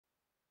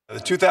The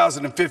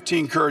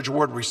 2015 Courage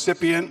Award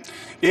recipient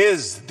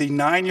is the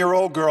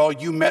 9-year-old girl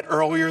you met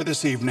earlier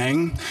this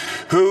evening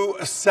who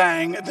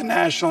sang the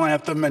national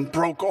anthem and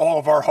broke all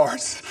of our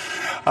hearts.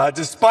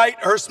 Despite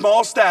her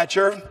small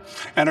stature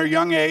and her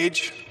young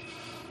age,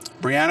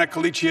 Brianna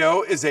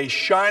Collichio is a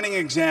shining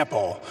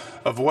example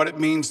of what it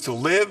means to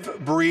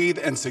live, breathe,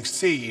 and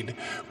succeed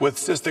with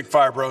cystic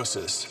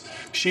fibrosis.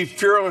 She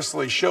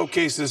fearlessly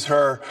showcases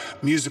her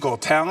musical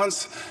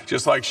talents,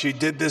 just like she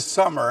did this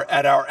summer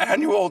at our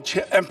annual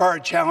Empire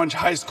Challenge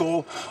High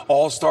School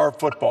All-Star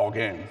football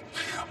game.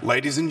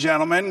 Ladies and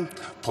gentlemen,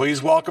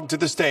 please welcome to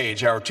the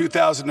stage our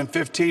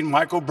 2015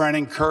 Michael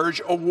Brennan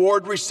Courage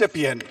Award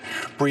recipient,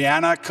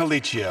 Brianna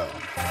Collichio.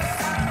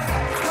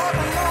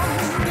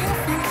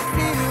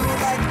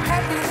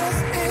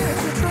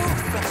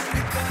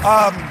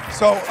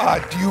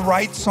 Do you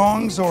write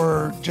songs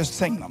or just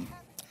sing them?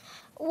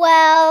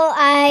 Well,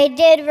 I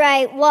did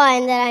write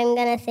one that I'm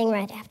going to sing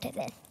right after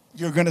this.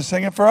 You're going to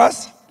sing it for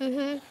us?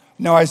 Mm-hmm.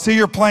 Now, I see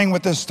you're playing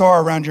with this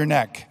star around your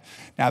neck.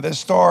 Now, this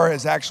star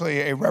is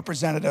actually a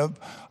representative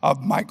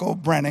of Michael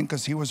Brennan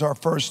because he was our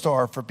first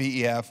star for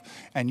BEF,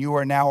 and you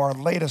are now our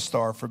latest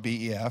star for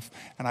BEF.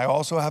 And I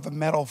also have a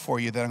medal for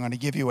you that I'm going to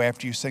give you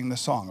after you sing the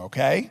song,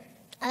 okay?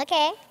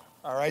 Okay.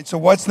 All right, so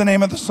what's the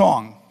name of the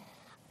song?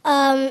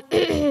 On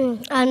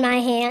my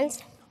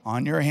hands.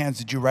 On your hands.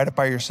 Did you write it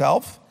by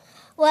yourself?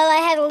 Well, I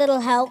had a little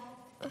help.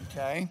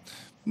 Okay.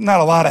 Not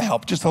a lot of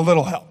help, just a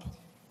little help.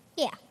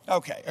 Yeah.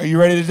 Okay, are you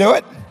ready to do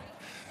it?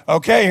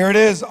 Okay, here it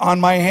is,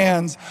 On My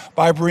Hands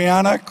by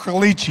Brianna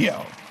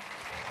Collichio.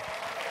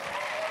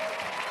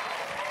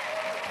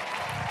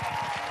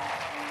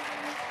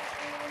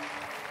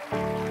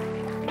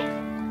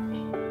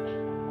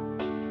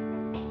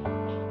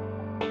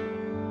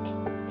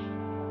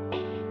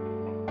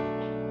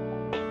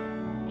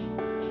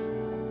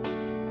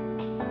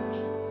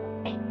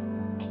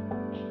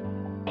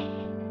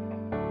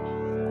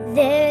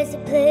 There's a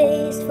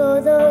place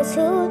for those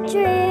who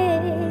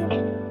dream,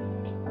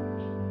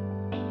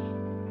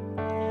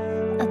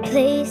 a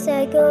place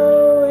I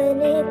go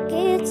when it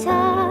gets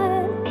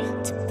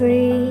hard to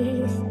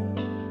breathe.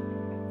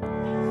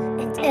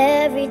 And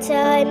every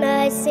time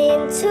I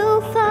seem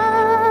to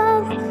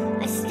fall,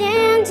 I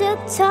stand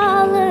up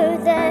taller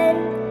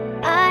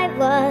than I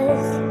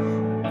was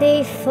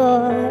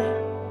before.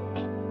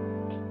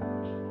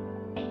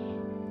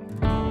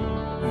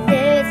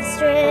 There's a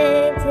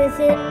strength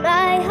within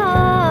my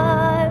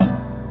heart,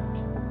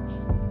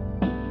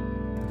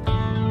 a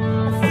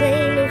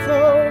flame of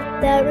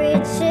hope that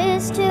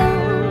reaches to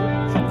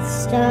the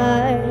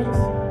stars.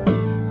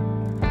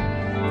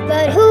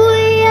 But who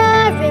we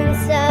are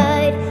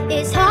inside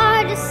is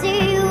hard to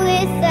see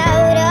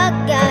without a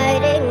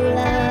guiding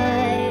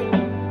light.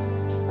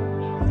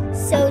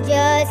 So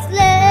just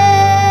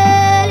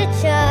let it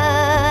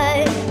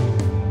shine,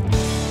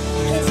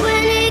 'cause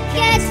when it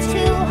gets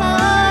too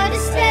hard to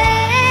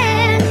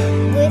stand,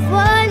 with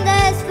one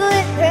last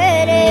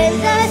footprint in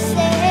the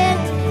sand,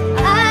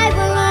 I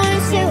will learn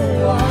to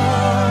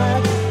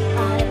walk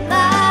on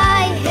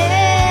my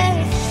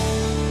hands.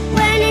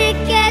 When it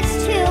gets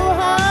too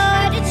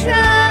hard to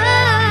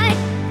try,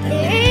 the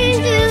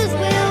angels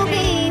will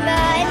be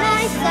by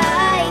my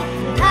side.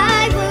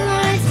 I will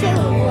learn to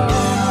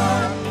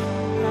walk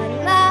on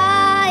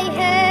my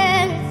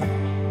hands,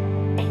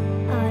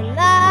 on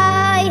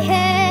my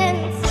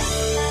hands.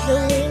 The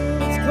wind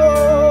gets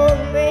cold,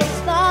 rains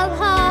fall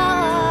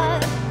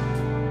hard,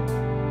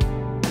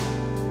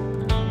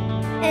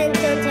 and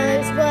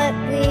sometimes what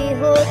we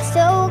hold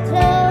so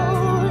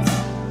close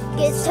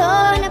gets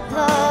torn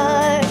apart.